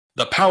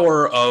The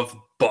power of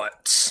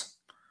butts.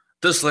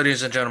 This,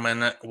 ladies and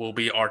gentlemen, will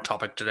be our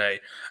topic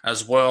today,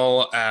 as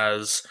well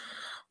as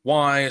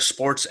why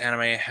sports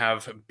anime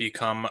have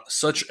become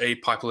such a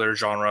popular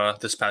genre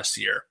this past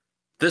year.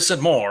 This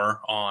and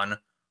more on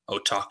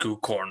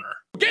Otaku Corner.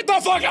 Get the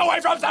fuck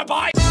away from the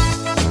bike!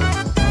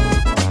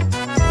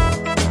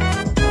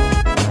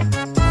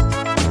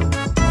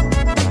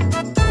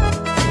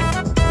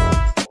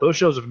 Those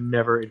shows have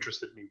never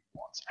interested me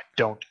once. I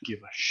don't give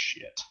a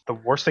shit. The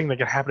worst thing that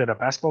can happen in a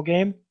basketball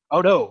game? Oh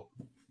no.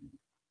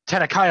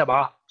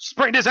 Tanakayama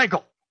sprained his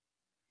ankle.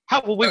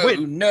 How will we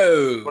win?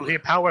 No! Will he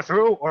power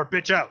through or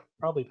bitch out?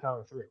 Probably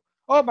power through.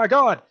 Oh my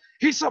god!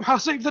 He somehow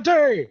saved the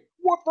day!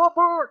 What the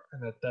fuck?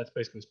 And that's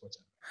basically sports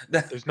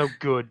anime. There's no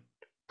good,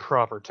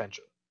 proper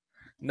tension.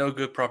 No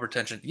good proper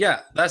tension.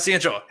 Yeah, that's the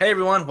intro. Hey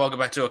everyone, welcome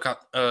back to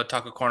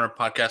Otaku Corner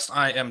podcast.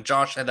 I am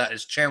Josh, and that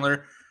is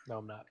Chandler. No,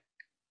 I'm not.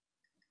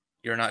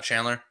 You're not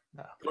Chandler?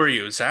 No. Who are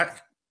you,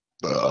 Zach?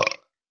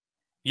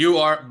 You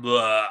are...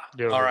 Blah.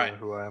 You don't All know right.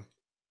 who I am.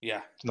 Yeah.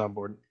 It's not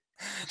important.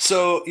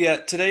 So, yeah,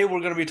 today we're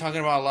going to be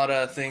talking about a lot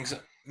of things,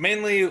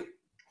 mainly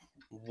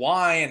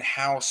why and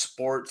how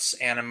sports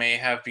anime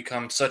have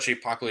become such a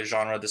popular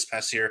genre this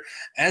past year,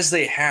 as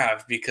they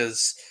have,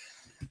 because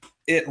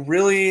it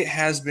really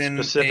has been...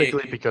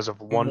 Specifically because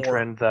of one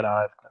trend that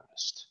I've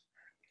noticed.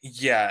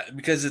 Yeah,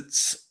 because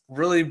it's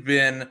really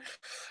been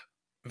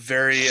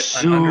very...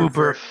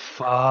 Super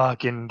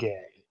fucking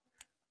gay.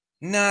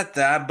 Not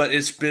that, but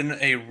it's been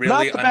a Not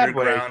really the bad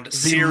underground way, the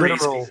series.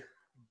 literal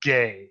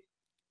gay.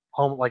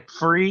 Home like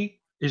free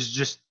is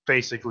just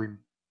basically.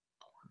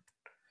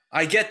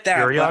 I get that,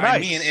 Yuri but on I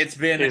Ice mean, it's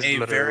been is a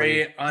literally, very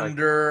like,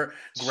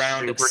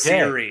 underground super gay.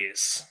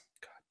 series.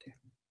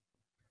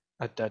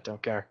 I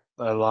don't care.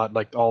 A lot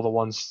like all the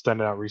ones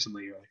standing out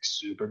recently are like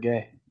super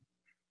gay,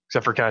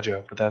 except for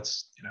Keijo, but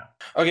that's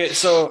Okay,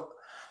 so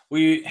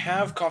we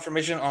have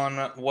confirmation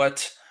on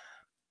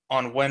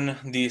when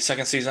the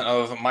second season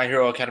of My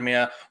Hero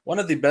Academia, one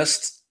of the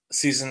best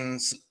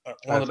seasons,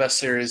 one of the best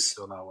series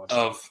still not watched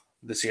of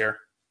this year.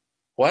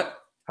 What?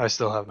 I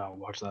still have not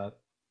watched that.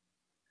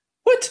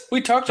 What? We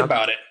talked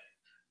about it.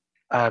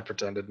 I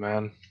pretended,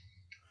 man.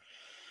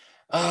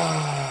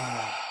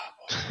 Ah.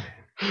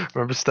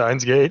 Remember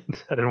Steins Gate?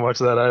 I didn't watch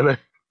that either.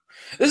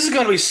 This is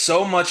going to be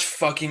so much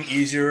fucking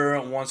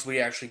easier once we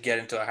actually get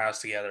into a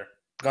house together.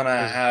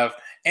 Gonna have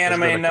There's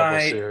been anime a couple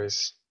night.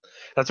 series.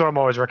 That's why I'm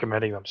always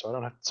recommending them,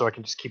 so I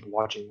can just keep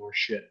watching more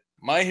shit.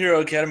 My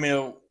Hero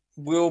Academia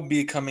will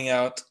be coming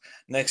out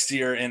next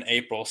year in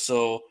April,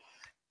 so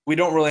we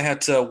don't really have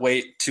to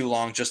wait too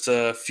long, just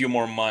a few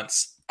more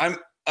months. I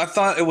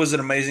thought it was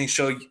an amazing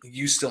show.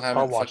 You still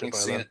haven't fucking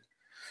seen it.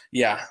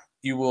 Yeah,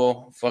 you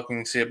will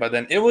fucking see it by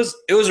then. It was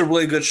a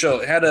really good show.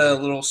 It had a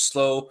little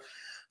slow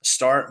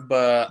start,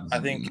 but I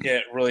think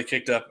it really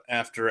kicked up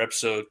after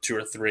episode 2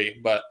 or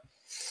 3. But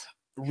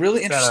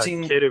really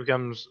interesting. A kid who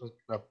becomes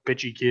a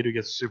bitchy kid who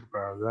gets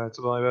superpowers, right?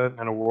 Something like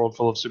that, in a world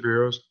full of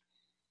superheroes.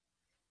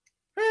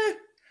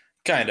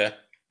 Kinda.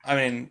 I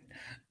mean,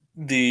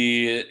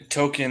 the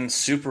token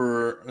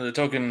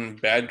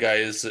bad guy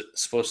is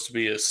supposed to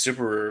be a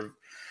superhero,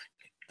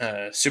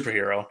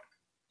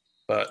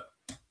 but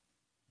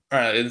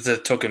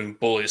the token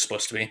bully is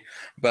supposed to be,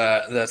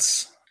 but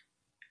that's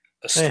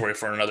a story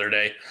for another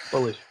day.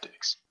 Bullies are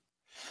dicks.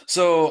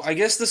 So I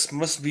guess this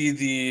must be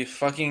the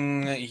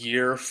fucking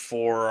year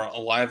for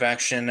live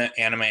action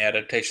anime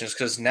adaptations,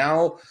 because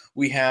now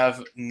we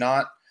have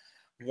not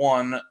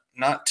one,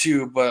 not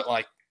two, but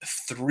like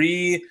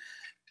 3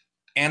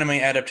 anime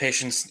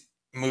adaptations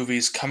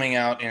movies coming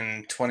out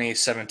in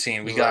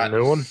 2017. We got a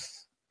new one.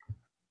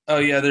 Oh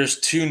yeah, there's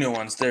 2 new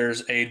ones.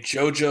 There's a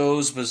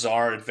JoJo's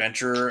Bizarre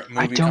Adventure movie.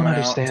 I don't coming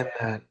understand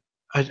out.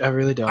 that. I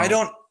really don't. I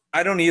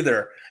don't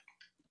either.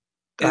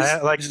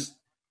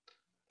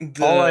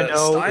 All I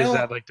know is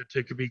that like the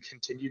to be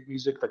continued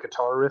music, the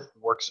guitar riff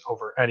works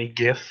over any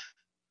GIF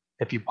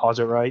if you pause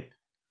it right.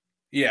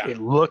 Yeah, it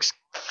looks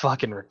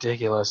fucking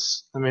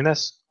ridiculous. I mean,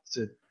 it's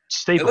a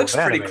staple. It looks of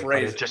anime, pretty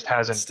crazy. But it just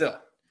hasn't. Still,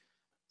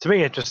 to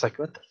me, it's just like,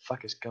 what the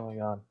fuck is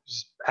going on?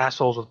 Just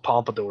assholes with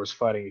pompadours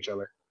fighting each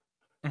other.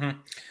 Mm-hmm.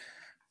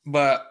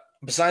 But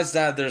besides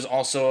that, there's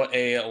also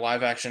a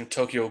live-action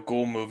Tokyo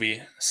Ghoul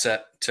movie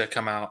set to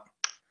come out.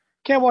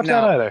 Can't watch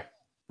that either.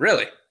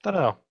 Really? Don't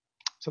know.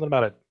 Something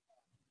about it.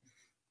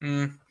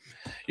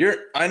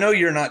 I know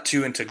you're not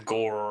too into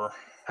gore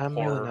I'm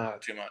horror really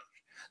not. too much,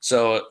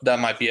 so that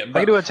might be it. But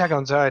I can do Attack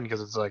on Titan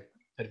because it's like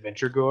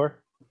adventure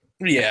gore.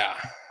 Yeah,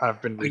 I've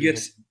been reading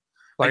it.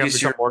 Like I've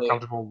become more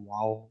comfortable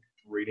while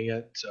reading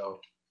it,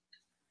 so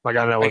like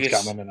I know what's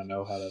coming and I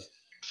know how to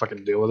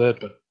fucking deal with it.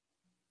 But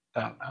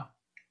I don't know.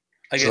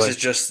 I guess it's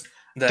just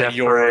that Death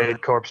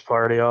Parade, Corpse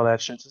Party, all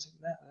that shit. Just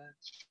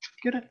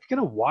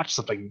gonna watch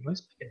something.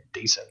 Let's make it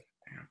decent.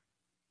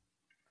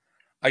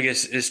 I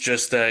guess it's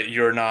just that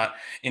you're not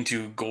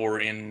into gore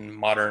in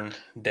modern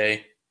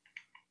day.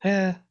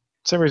 For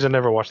some reason I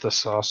never watched the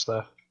Saw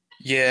stuff.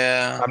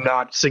 Yeah. I'm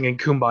not singing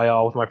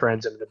Kumbaya with my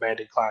friends in an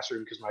abandoned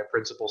classroom because my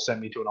principal sent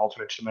me to an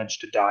alternate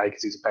dimension to die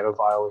because he's a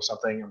pedophile or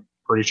something.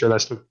 pretty sure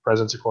that's the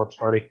President's Corpse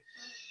Party.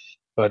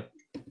 But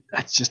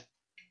that's just,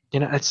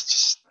 it's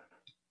just,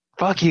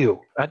 fuck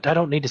you. I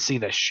don't need to see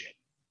this shit.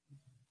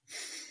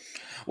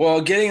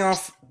 Well, getting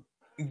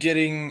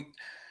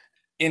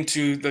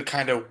into the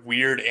kind of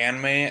weird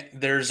anime,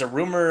 there's a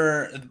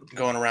rumor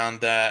going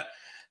around that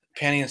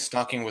Panty and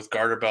Stocking with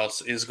Garter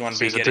Belts is going to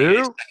be Season getting a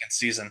 2? second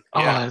season. Oh,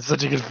 Yeah, it's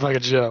such a good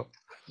fucking show.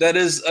 that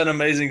is an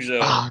amazing show.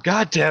 Oh,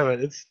 god damn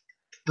it. It's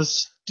the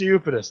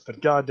stupidest,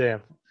 but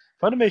goddamn.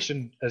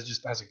 Funimation has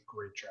a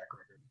great track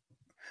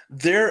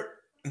record.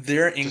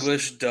 Their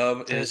English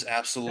dub is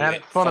absolutely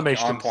fucking on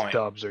Funimation's point.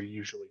 dubs are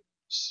usually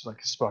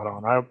like spot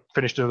on. I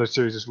finished another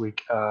series this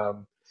week.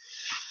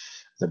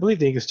 I believe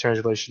the English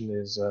translation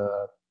is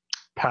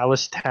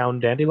Palace Town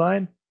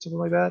Dandelion, something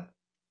like that.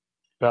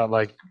 About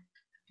like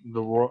a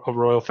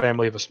royal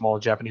family of a small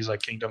Japanese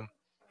like kingdom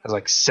has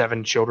like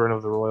 7 children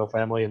of the royal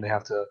family, and they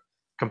have to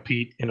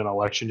compete in an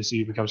election to see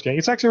who becomes king.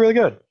 It's actually really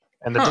good,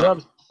 and the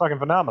dub's fucking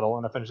phenomenal.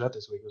 And I finished that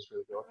this week. It was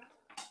really good.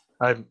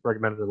 I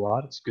recommend it a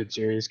lot. It's a good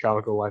series,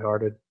 comical,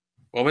 lighthearted.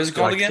 What was it I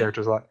called like the again?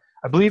 characters a lot.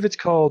 I believe it's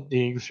called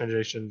the English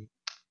translation,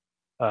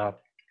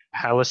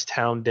 Palace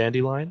Town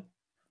Dandelion.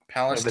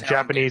 Palace The Town.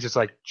 Japanese, it's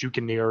like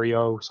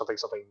Jukinerio, something,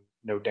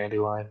 no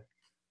dandelion.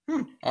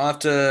 I'll have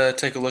to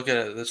take a look at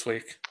it this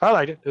week. I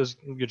liked it. It was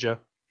a good show.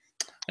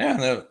 Yeah,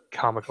 no,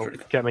 Comical.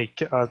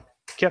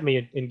 Kept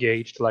me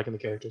engaged, liking the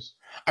characters.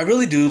 I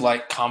really do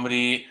like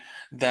comedy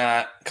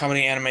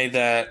anime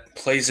that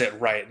plays it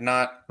right,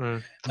 not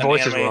The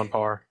voices anime. were on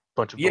par.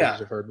 Bunch of Yeah.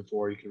 voices I've heard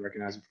before. You can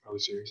recognize them from other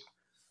series.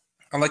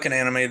 I like an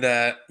anime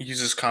that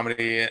uses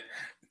comedy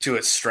to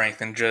its strength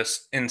and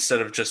just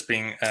instead of just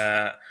being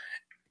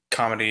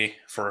comedy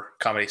for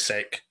comedy's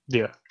sake.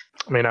 Yeah.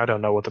 I mean, I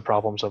don't know what the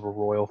problems of a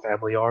royal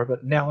family are,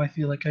 but now I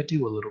feel like I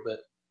do a little bit.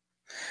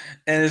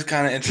 And it's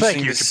kind of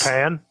interesting. Thank you,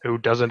 Japan, who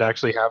doesn't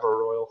actually have a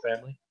royal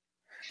family.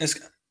 It's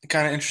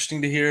kind of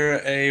interesting to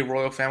hear a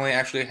royal family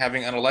actually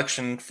having an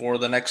election for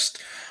the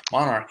next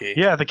monarchy.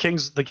 Yeah, the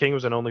king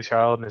was an only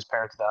child, and his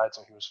parents died,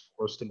 so he was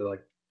forced into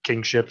like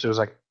kingships. It was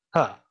like,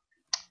 I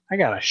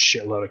got a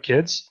shitload of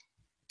kids.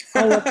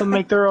 I'll let them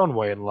make their own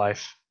way in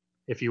life.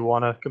 If you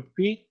want to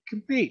compete,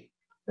 compete.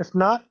 If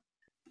not,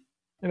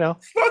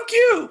 fuck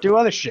you. do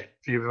other shit.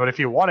 But if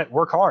you want it,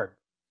 work hard.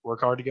 Work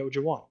hard to get what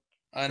you want.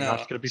 I know. You're not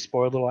just gonna be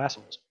spoiled little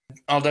assholes.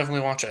 I'll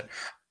definitely watch it.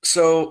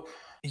 So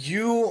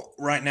you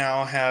right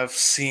now have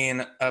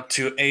seen up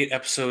to 8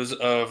 episodes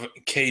of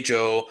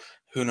Keijo.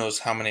 Who knows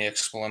how many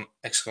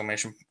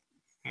exclamation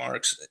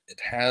marks it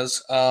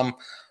has.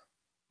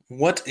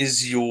 What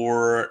is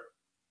your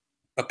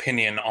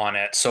opinion on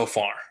it so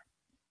far?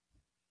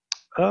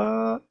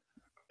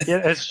 Yeah,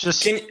 it's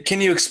just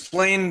Can you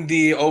explain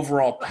the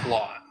overall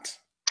plot?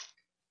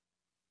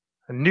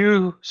 a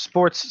new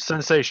sports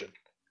sensation.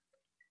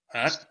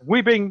 Huh?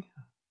 Sweeping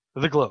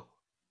the globe.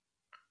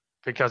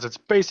 Because it's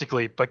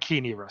basically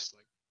bikini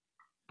wrestling.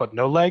 But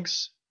no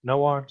legs,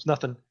 no arms,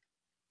 nothing.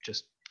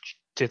 Just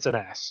tits and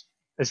ass.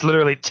 It's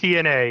literally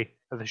TNA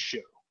of the show.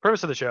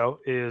 Purpose of the show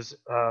is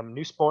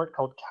new sport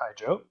called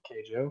Keijo,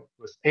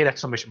 with 8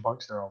 exclamation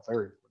marks. They're all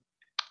very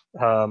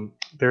important.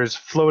 There's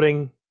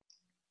floating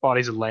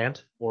bodies of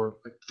land, or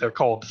they're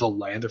called the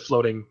land. They're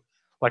floating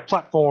like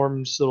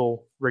platforms,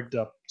 little rigged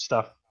up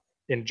stuff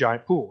in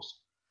giant pools.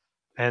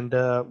 And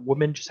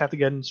women just have to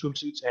get in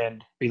swimsuits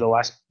and be the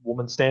last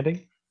woman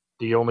standing.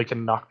 You only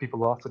can knock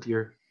people off with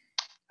your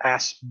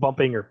ass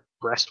bumping or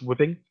breast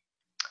whipping.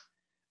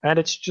 And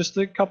it's just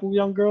a couple of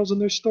young girls and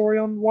their story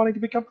on wanting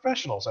to become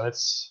professionals. And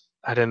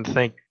I didn't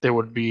think there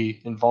would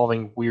be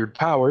involving weird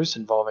powers,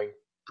 involving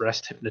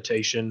breast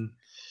hypnotation,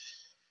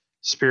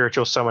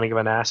 spiritual summoning of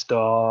an ass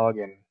dog,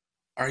 and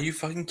Are you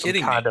fucking some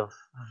kidding kind me? of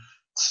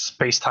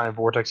space-time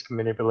vortex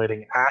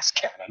manipulating ass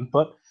cannon.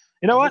 But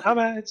you know what?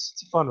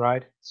 It's a fun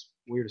ride. It's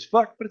weird as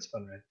fuck, but it's a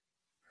fun ride.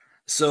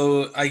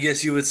 So I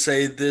guess you would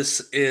say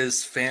this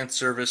is fan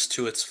service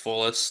to its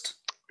fullest.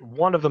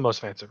 One of the most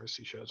fan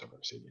servicey shows I've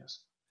ever seen, yes.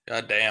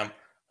 God damn.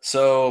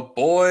 So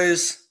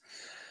boys,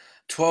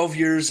 12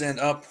 years and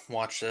up,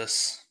 watch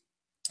this.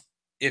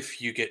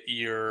 If you get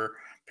your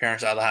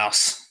parents out of the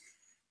house.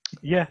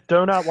 Yeah,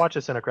 do not watch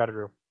this in a crowded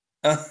room.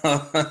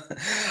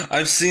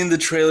 I've seen the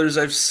trailers.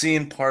 I've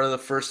seen part of the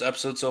first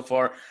episode so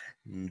far.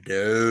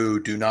 No,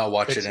 do not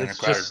watch it in a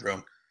crowded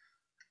room.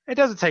 It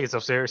doesn't take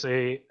itself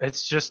seriously.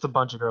 It's just a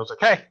bunch of girls like,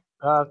 hey,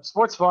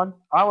 sports fun.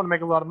 I want to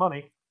make a lot of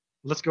money.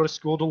 Let's go to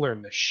school to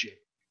learn this shit.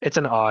 It's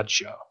an odd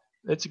show.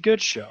 It's a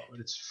good show.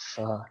 It's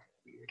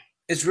weird.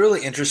 It's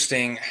really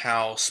interesting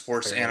how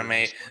sports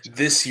anime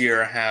this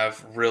year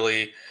have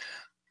really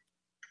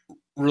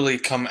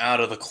come out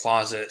of the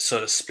closet, so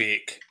to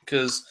speak.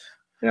 Because,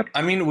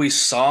 I mean, we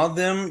saw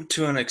them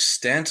to an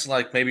extent,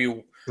 like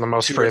maybe the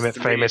most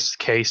famous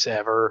case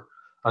ever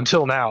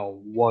until now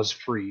was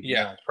Freed.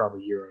 Yeah. It's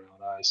probably Yuri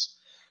on Ice,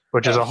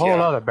 which is a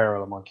whole other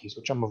barrel of monkeys,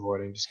 which I'm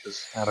avoiding just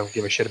because I don't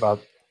give a shit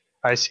about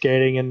ice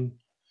skating. And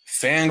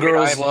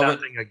fangirls love it. I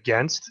have nothing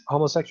against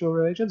homosexual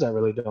relations. I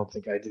really don't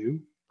think I do.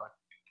 But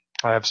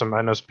I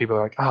know some people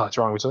are like, oh, it's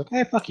wrong. It's like,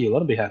 hey, fuck you. Let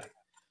them be happy.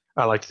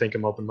 I like to think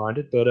I'm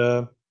open-minded,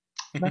 but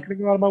I'm not going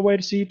to go out of my way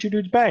to see two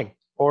dudes bang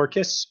or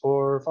kiss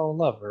or fall in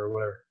love or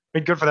whatever. I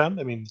mean, good for them.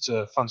 I mean, it's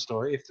a fun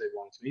story if they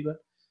want it to be, but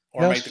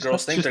Or make the girls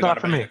it's think just they're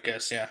not gonna for bang me. a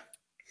kiss. Yeah.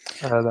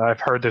 I've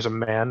heard there's a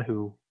man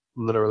who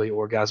literally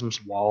orgasms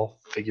while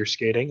figure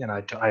skating, and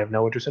I have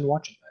no interest in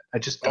watching that. I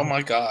just Oh don't.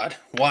 my god.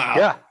 Wow.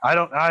 Yeah, I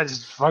don't. It's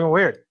just fucking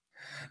weird.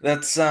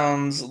 That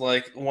sounds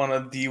like one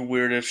of the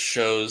weirdest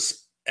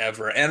shows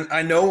ever. And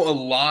I know a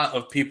lot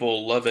of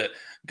people love it,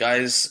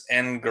 guys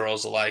and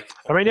girls alike,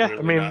 I mean, yeah, I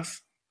weirdly mean,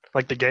 enough.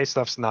 like the gay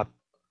stuff's not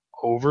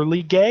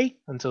overly gay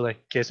until they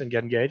kiss and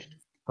get engaged,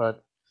 but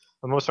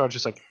for the most part, it's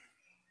just like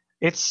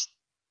it's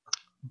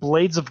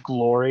Blades of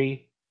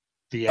Glory,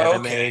 the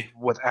Okay. anime,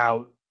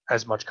 without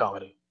as much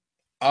comedy.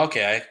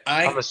 Okay.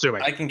 I'm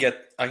assuming, I can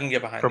get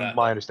behind from that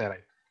my then. understanding.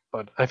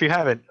 But if you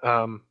haven't,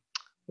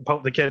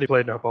 the kid who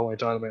played in Napoleon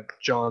Tournament,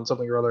 John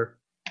something or other,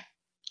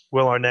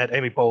 Will Arnett,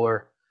 Amy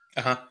Poehler,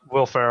 Uh-huh.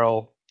 Will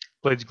Ferrell,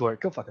 Blades of Glory,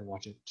 go fucking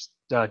watch it. Just,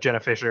 Jenna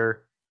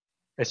Fisher.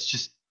 It's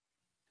just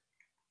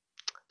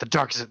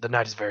the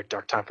night is a very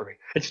dark time for me.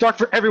 It's dark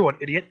for everyone,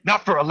 idiot,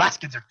 not for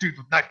Alaskans or dudes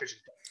with night vision.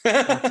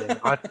 God damn it.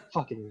 I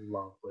fucking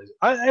love Blades.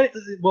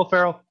 Will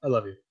Ferrell, I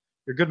love you.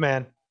 You're a good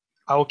man.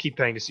 I will keep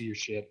paying to see your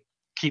shit.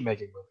 Keep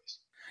making movies.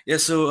 Yeah,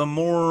 so a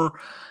more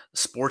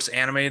sports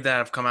anime that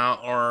have come out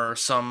are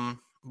some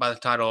by the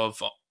title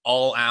of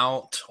All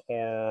Out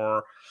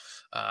or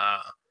uh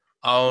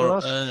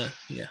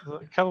yeah.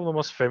 A couple of the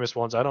most famous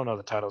ones. I don't know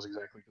the titles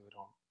exactly because they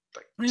don't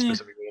Eh.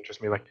 specifically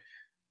interest me. Like,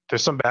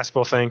 there's some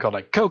basketball thing called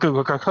like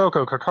Kokoro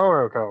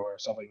or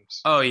something.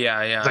 Oh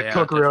yeah, It's yeah, like yeah.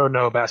 Kokoro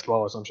no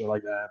basketball or some shit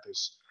like that.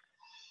 There's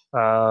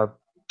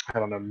I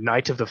don't know,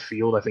 Knight of the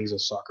Field, I think is a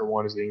soccer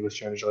one, is the English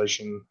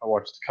translation. I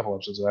watched a couple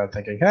episodes of that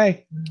thinking,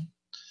 hey,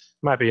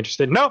 might be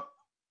interested. Nope.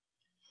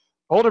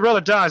 Older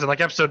brother dies in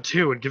like episode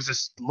 2 and gives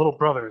his little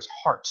brother his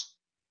heart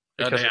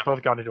Oh because they damn.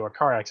 both got into a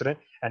car accident.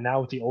 And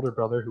now with the older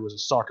brother, who was a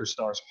soccer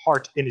star's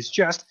heart in his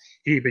chest,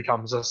 he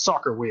becomes a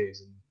soccer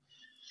whiz and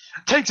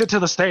takes it to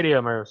the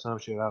stadium or some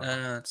shit. I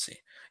don't know. Let's see.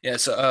 Yeah,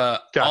 so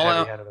Got All heavy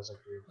Out. headed as a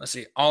weird. Let's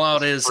see. All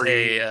Out is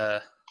Free.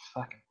 a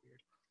Fucking weird.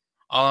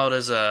 All Out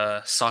is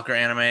a soccer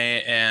anime,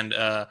 and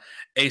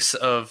Ace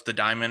of the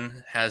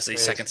Diamond has a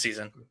second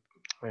season.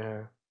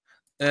 Yeah.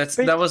 That's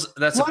Wait, a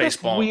what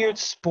baseball. weird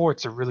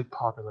sports are really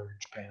popular in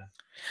Japan?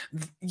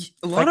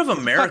 A lot Like, of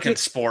American fucking-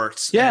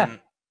 sports. Yeah. And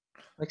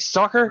Like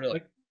soccer? Really?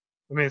 Like,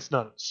 I mean, it's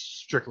not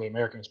strictly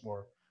American. It's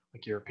more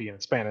like European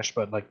and Spanish.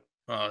 But like,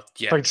 yeah,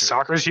 like true.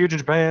 soccer is huge in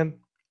Japan.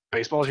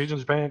 Baseball is huge in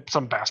Japan.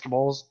 Some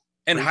basketballs.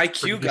 And pretty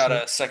Haikyuu got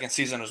decent. a second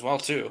season as well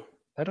too.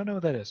 I don't know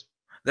what that is.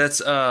 That's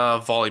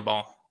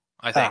volleyball,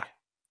 I think.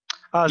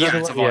 Yeah,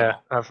 it's a yeah.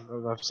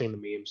 volleyball. I've seen the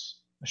memes.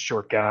 A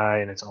short guy,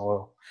 and it's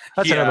all.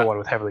 That's Yeah. another one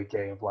with heavily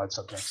gay implied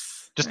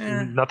subtext. Just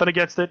nothing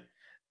against it.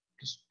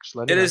 Just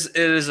let It is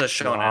a a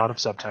shonen. lot of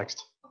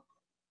subtext.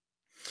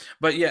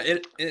 But yeah,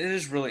 it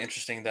is really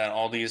interesting that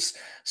all these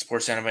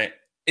sports anime.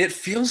 It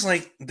feels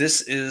like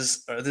this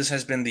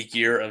has been the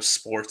year of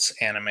sports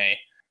anime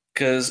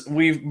because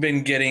we've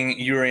been getting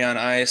Yuri on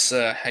Ice,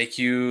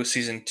 Haikyuu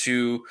season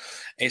 2,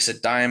 Ace of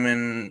the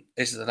Diamond.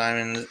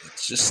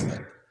 It's just,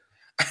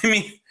 I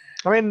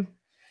mean,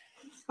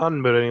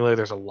 Unwittingly,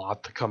 there's a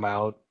lot to come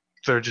out.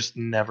 There just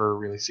never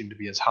really seem to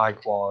be as high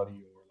quality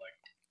or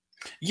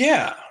like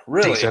yeah,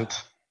 really.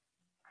 decent.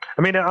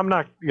 I mean, I'm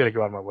not gonna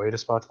go out of my way to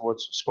spot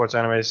sports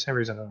animes. Every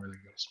reason I don't really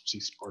go to see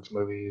sports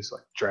movies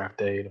like Draft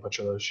Day and a bunch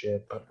of those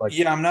shit. But like,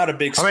 Yeah, I'm not a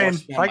big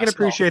sports fan I can myself.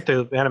 appreciate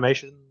the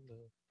animation.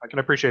 I can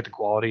appreciate the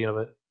quality of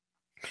it.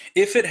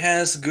 If it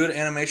has good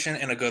animation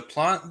and a good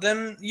plot,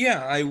 then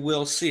yeah, I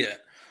will see it.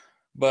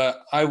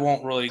 But I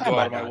won't really I go might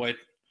out of my not. way.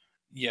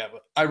 Yeah,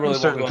 but I really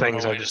won't Certain go out of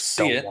things my I way to just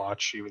see don't it.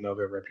 watch, even though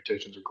their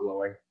reputations are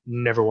glowing.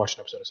 Never watched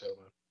an episode of Sailor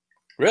Moon.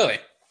 Really?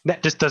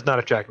 That just does not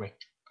attract me.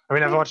 I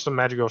mean, I've watched some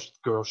magical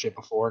girl shit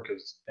before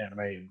because anime,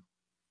 and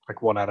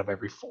like 1 out of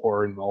every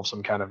 4 involves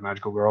some kind of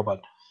magical girl.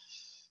 But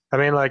I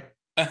mean, like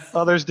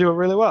others do it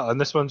really well, and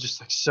this one's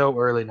just like so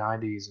early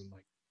 '90s and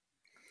like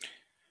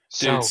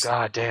so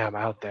goddamn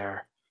out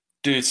there.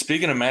 Dude,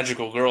 speaking of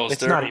magical girls,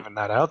 It's not even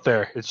that out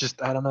there. It's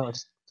just I don't know.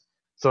 It's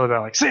so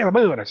about like Sailor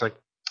Moon. It's like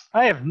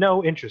I have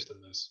no interest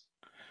in this.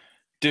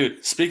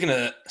 Dude, speaking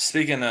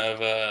of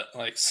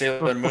like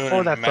Sailor Moon Before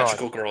and that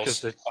magical thought,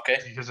 girls. Okay.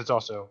 because it's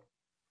also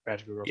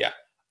magical girl. Yeah.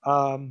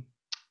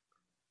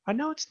 I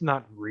know it's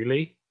not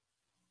really,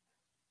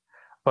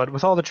 but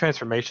with all the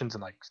transformations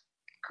and like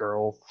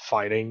girl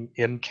fighting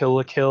in Kill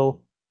la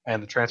Kill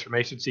and the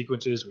transformation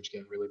sequences, which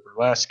get really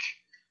burlesque,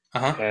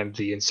 and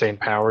the insane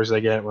powers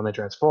they get when they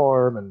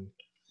transform, and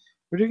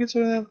would you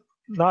consider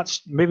that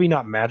maybe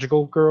not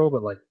magical girl,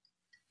 but like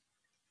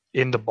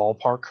in the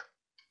ballpark?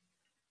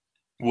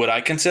 Would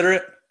I consider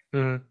it?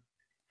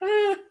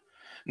 Mm-hmm.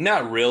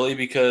 Not really,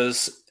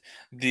 because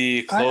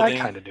the I clothing.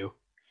 kind of do.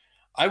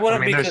 I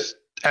wouldn't there's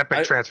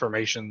epic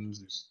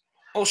transformations.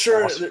 There's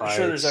sure, boss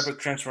there's fights. epic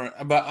transform,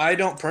 but I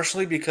don't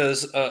personally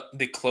because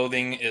the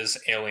clothing is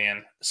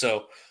alien,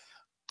 so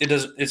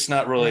it's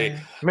not really I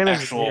mean,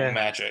 actual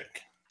magic.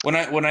 When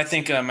I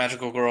think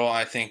magical girl,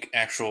 I think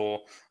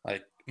actual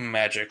like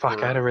magic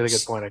Fuck, I had a really good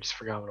words. point. I just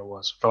forgot what it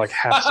was for like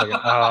half a second.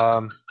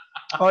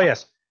 Oh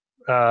yes.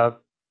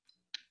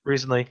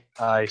 Recently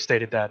I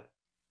stated that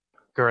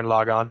Gurren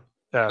Lagann,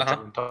 Uh-huh.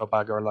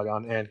 Gurren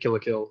Lagann, and Kill la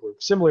Kill were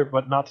similar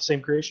but not the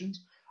same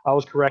creations. I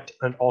was correct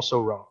and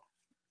also wrong.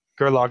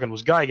 Gurren Lagann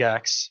was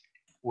Gygax,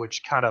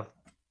 which kind of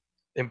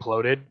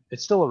imploded.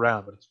 It's still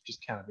around, but it's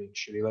just kind of being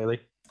shitty lately.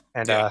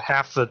 And Yeah.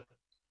 half the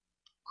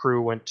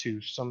crew went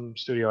to some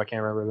studio I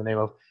can't remember the name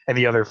of, and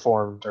the other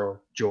formed or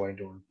joined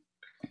or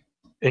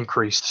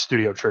increased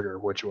Studio Trigger,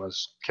 which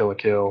was Kill la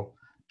Kill,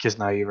 Kiss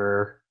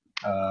Naiver,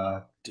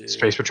 Space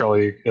Dude. Patrol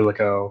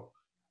Illico.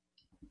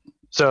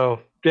 So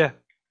yeah,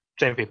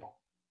 same people.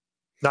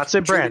 Not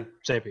same Trigger. brand,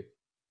 same people.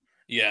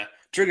 Yeah.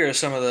 Trigger is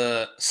some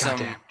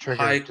Goddamn,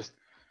 Trigger high just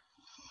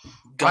I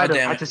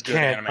goddamn just good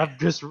can't. anime.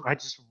 I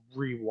just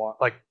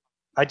rewatched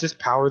I just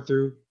powered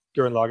through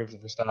Gurren Lagann for the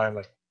first time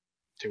like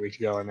 2 weeks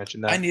ago. I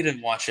mentioned I that. need to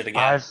watch it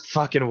again. I've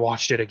fucking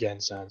watched it again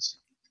since,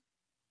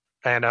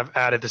 and I've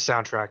added the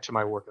soundtrack to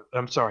my work.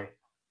 I'm sorry,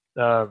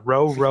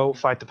 Row Row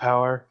Fight the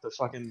Power, the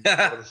fucking one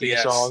of the theme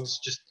Yes. songs,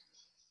 just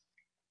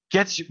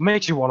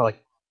makes you want to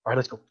like, all right,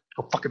 let's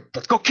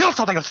go kill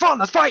something. It's fun.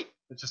 Let's fight.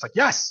 It's just like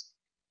yes.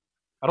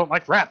 I don't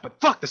like rap, but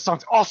fuck, this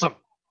song's awesome.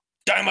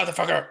 Die,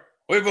 motherfucker!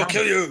 We will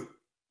kill you.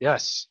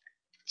 Yes.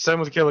 Same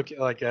with Kill la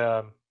Kill, like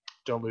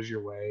Don't Lose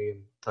Your Way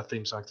and the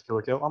theme song to Kill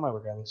la Kill. All my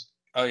regardless.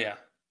 Oh yeah.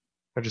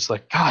 They're just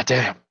like, god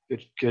damn,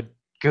 good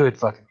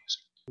fucking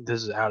music.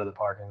 This is out of the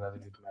park, and I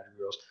think the Magic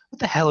Girls. What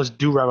the hell is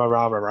do ra ra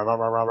ra ra ra ra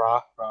ra ra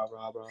ra ra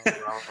ra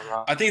ra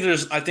ra? I think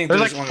There's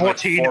like only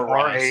 14 4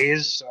 Ras.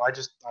 RAs, so I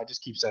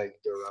just keep saying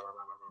do ra ra ra ra.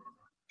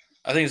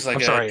 I think it's like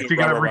I'm a sorry, do if you're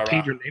rah gonna rah rah repeat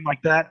rah. your name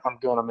like that, I'm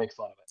gonna make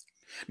fun of it.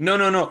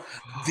 No.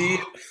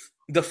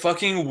 The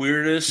fucking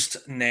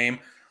weirdest name.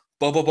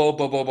 Bobo bo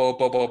bo bo bo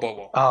bo bo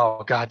bo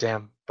Oh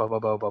goddamn,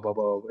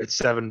 bo. It's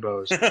 7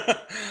 bows.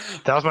 That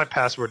was my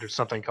password or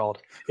something called.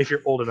 If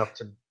you're old enough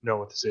to know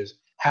what this is,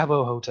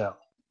 Habbo Hotel.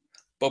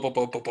 bo bo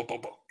bo bo bo bo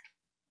bo.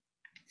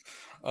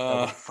 No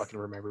one fucking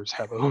remembers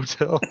Habbo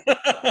Hotel.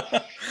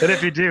 And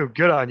if you do,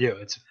 good on you.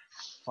 It's a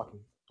fucking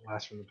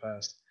blast from the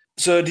past.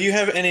 So, do you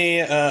have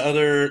any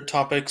other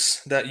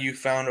topics that you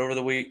found over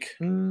the week,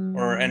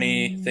 or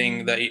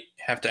anything that you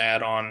have to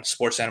add on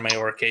sports anime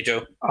or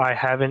Keijo? I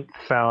haven't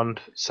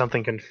found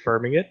something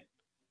confirming it.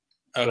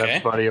 I have a Okay.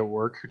 buddy at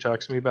work who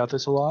talks to me about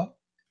this a lot.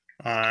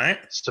 All right.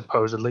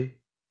 Supposedly,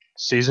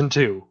 season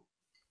 2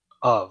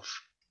 of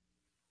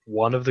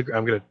one of the.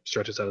 I'm going to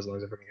stretch this out as long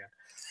as I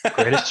can.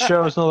 Greatest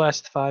shows in the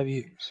last 5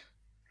 years.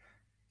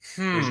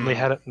 Recently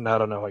had it, and I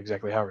don't know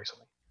exactly how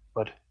recently,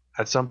 but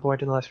at some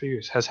point in the last few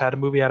years, has had a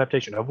movie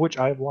adaptation, of which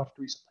I have watched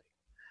recently,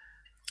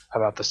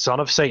 about the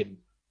son of Satan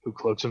who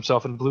cloaks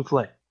himself in blue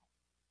flame.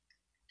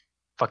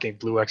 Fucking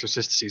Blue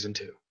Exorcist season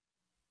 2.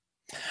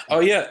 Oh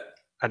yeah.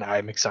 And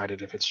I'm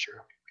excited if it's true.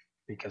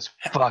 Because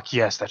fuck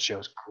yes, that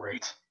show's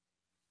great.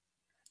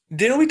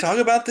 Didn't we talk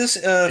about this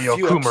The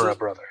few Okumura episodes?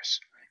 brothers.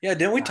 Yeah,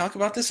 didn't we talk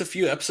about this a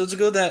few episodes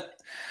ago that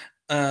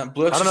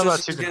Blue I don't know about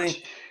Exorcist is season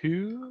getting?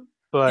 2,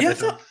 but Yeah, at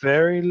the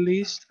very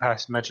least, I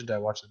mentioned I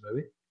watched the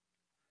movie.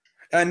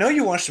 I know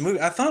you watched the movie.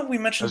 I thought we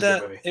That mentioned was a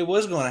good that movie. it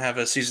was going to have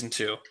a season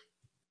 2.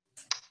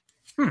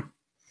 Quite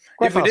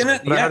If we possibly,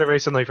 didn't, but I yeah. heard it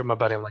recently from my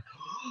buddy. I'm like,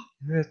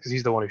 because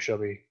he's the one who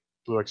showed me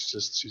Blue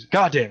Exorcist season.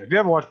 God damn it! If you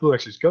haven't watched Blue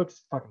Exorcist, go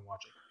fucking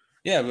watch it.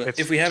 Yeah, but It's-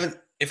 if we haven't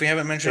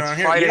mentioned it It's on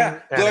here, fighting, yeah,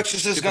 and Blue it's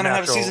Exorcist is going to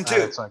have a season supernatural,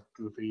 2. and it's like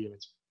goofy, and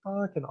it's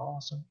fucking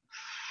awesome.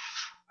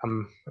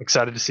 I'm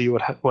excited to see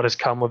what has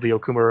come of the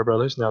Okumura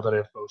brothers now that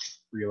they've both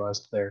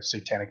realized their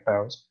satanic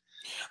powers.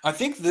 I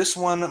think this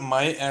one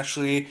might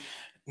actually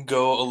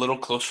go a little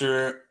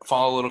closer,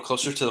 fall a little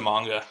closer to the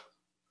manga.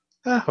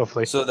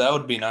 Hopefully. So that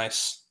would be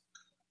nice.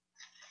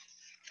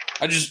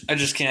 I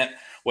just can't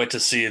wait to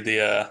see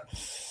the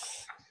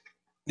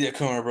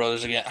Akuma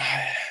brothers again.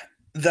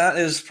 That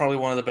is probably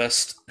one of the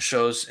best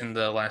shows in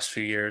the last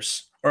few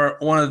years, or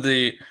one of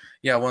the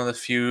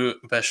few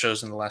best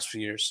shows in the last few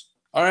years.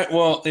 All right.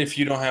 Well, if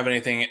you don't have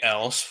anything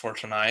else for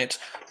tonight,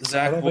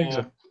 I don't think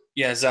so.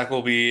 Zach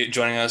will be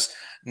joining us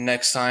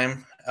next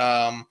time.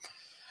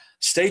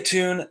 Stay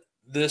tuned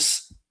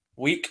this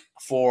week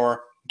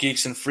for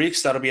Geeks and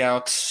Freaks. That'll be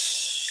out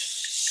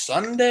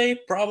Sunday,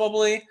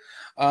 probably.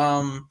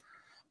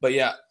 But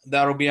yeah,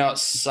 that'll be out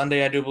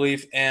Sunday, I do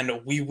believe.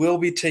 And we will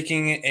be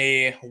taking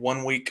a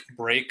 1-week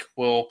break.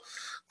 We'll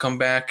come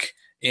back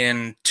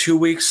in 2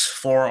 weeks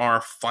for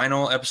our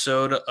final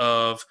episode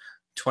of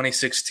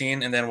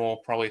 2016. And then we'll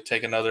probably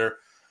take another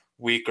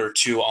week or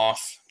 2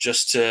 off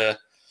just to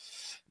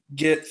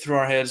get through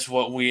our heads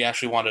what we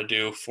actually want to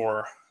do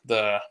for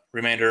the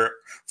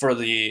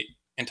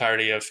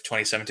entirety of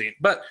 2017.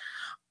 But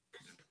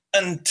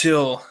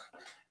until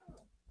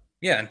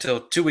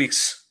 2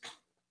 weeks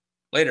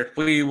later,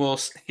 we will.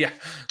 Yeah,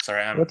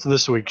 sorry. What's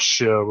this week's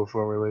show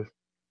before we leave?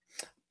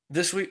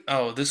 This week.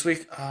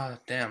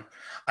 Damn.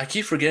 I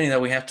keep forgetting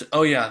that we have to.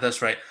 Oh yeah,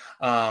 that's right.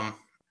 I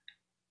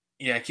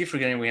keep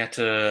forgetting we have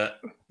to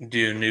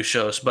do new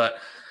shows. But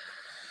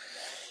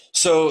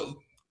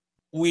so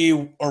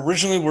We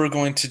originally were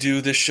going to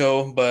do this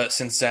show, but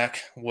since Zach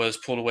was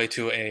pulled away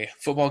to a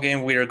football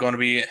game, we are going to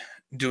be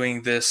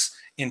doing this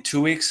in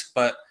 2 weeks.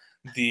 But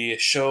the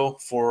show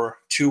for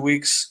 2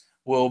 weeks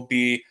will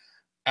be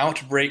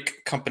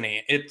Outbreak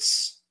Company.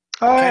 It's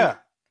Oh kind yeah,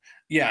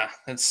 yeah,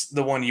 it's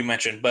the one you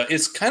mentioned, but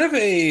it's kind of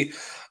a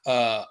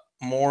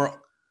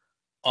more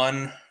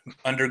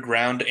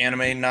underground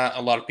anime. Not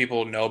a lot of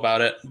people know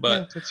about it, yeah.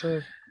 but It's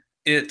a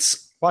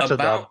it's watch the dub.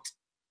 about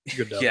It's a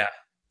good dub. yeah,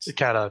 It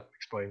kind of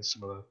explains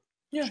some of the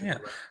yeah, shit. yeah.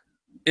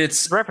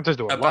 It's References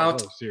to a lot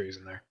about of series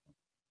in there.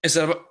 it's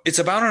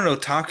about an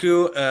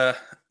otaku,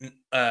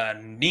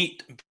 a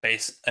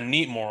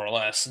neat more or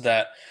less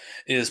that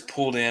is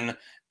pulled in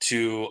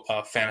to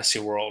a fantasy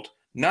world,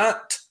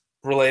 not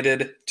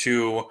related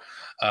to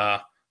uh,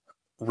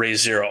 Ray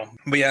Zero.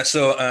 But yeah,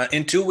 so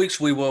in 2 weeks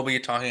we will be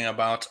talking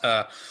about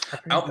I forgot that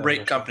was Outbreak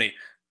a show. Company.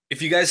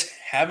 If you guys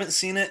haven't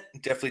seen it,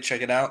 definitely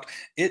check it out.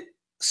 It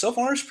so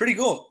far is pretty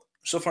cool.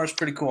 So far it's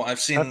pretty cool. I've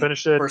I seen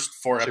finished it first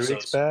 4 2 weeks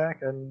episodes.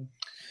 back and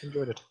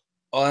enjoyed it.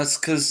 Well, that's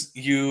because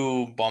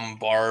you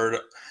bombard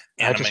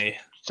I anime.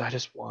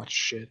 just watch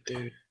shit,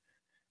 dude.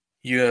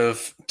 You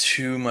have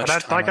too much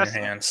And time on your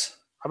hands.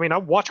 I mean, I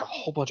watch a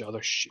whole bunch of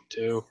other shit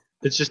too.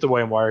 It's just the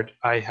way I'm wired.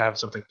 I have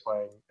something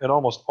playing at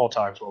almost all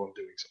times while I'm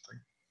doing something.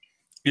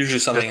 Usually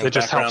something in the It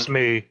just background. helps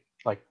me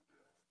like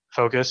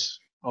focus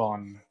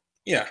on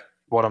Yeah.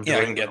 what I'm Yeah, I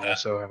doing can get and that.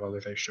 also have other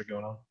things shit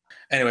going on.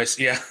 Anyways,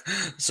 yeah.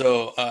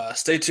 So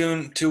stay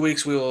tuned. 2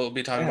 weeks we will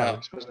be talking Yeah, about.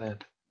 I'm supposed to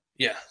end.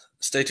 Yeah.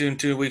 Stay tuned.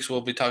 2 weeks we'll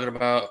be talking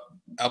about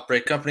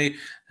Outbreak Company.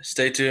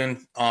 Stay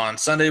tuned on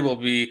Sunday. We'll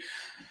be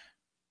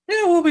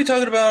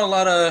talking about a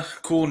lot of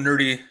cool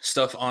nerdy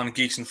stuff on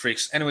Geeks and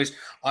Freaks. Anyways,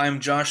 I'm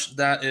Josh.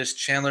 That is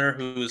Chandler,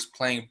 who is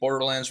playing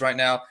Borderlands right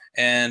now,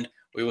 and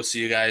we will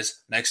see you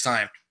guys next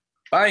time.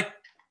 Bye.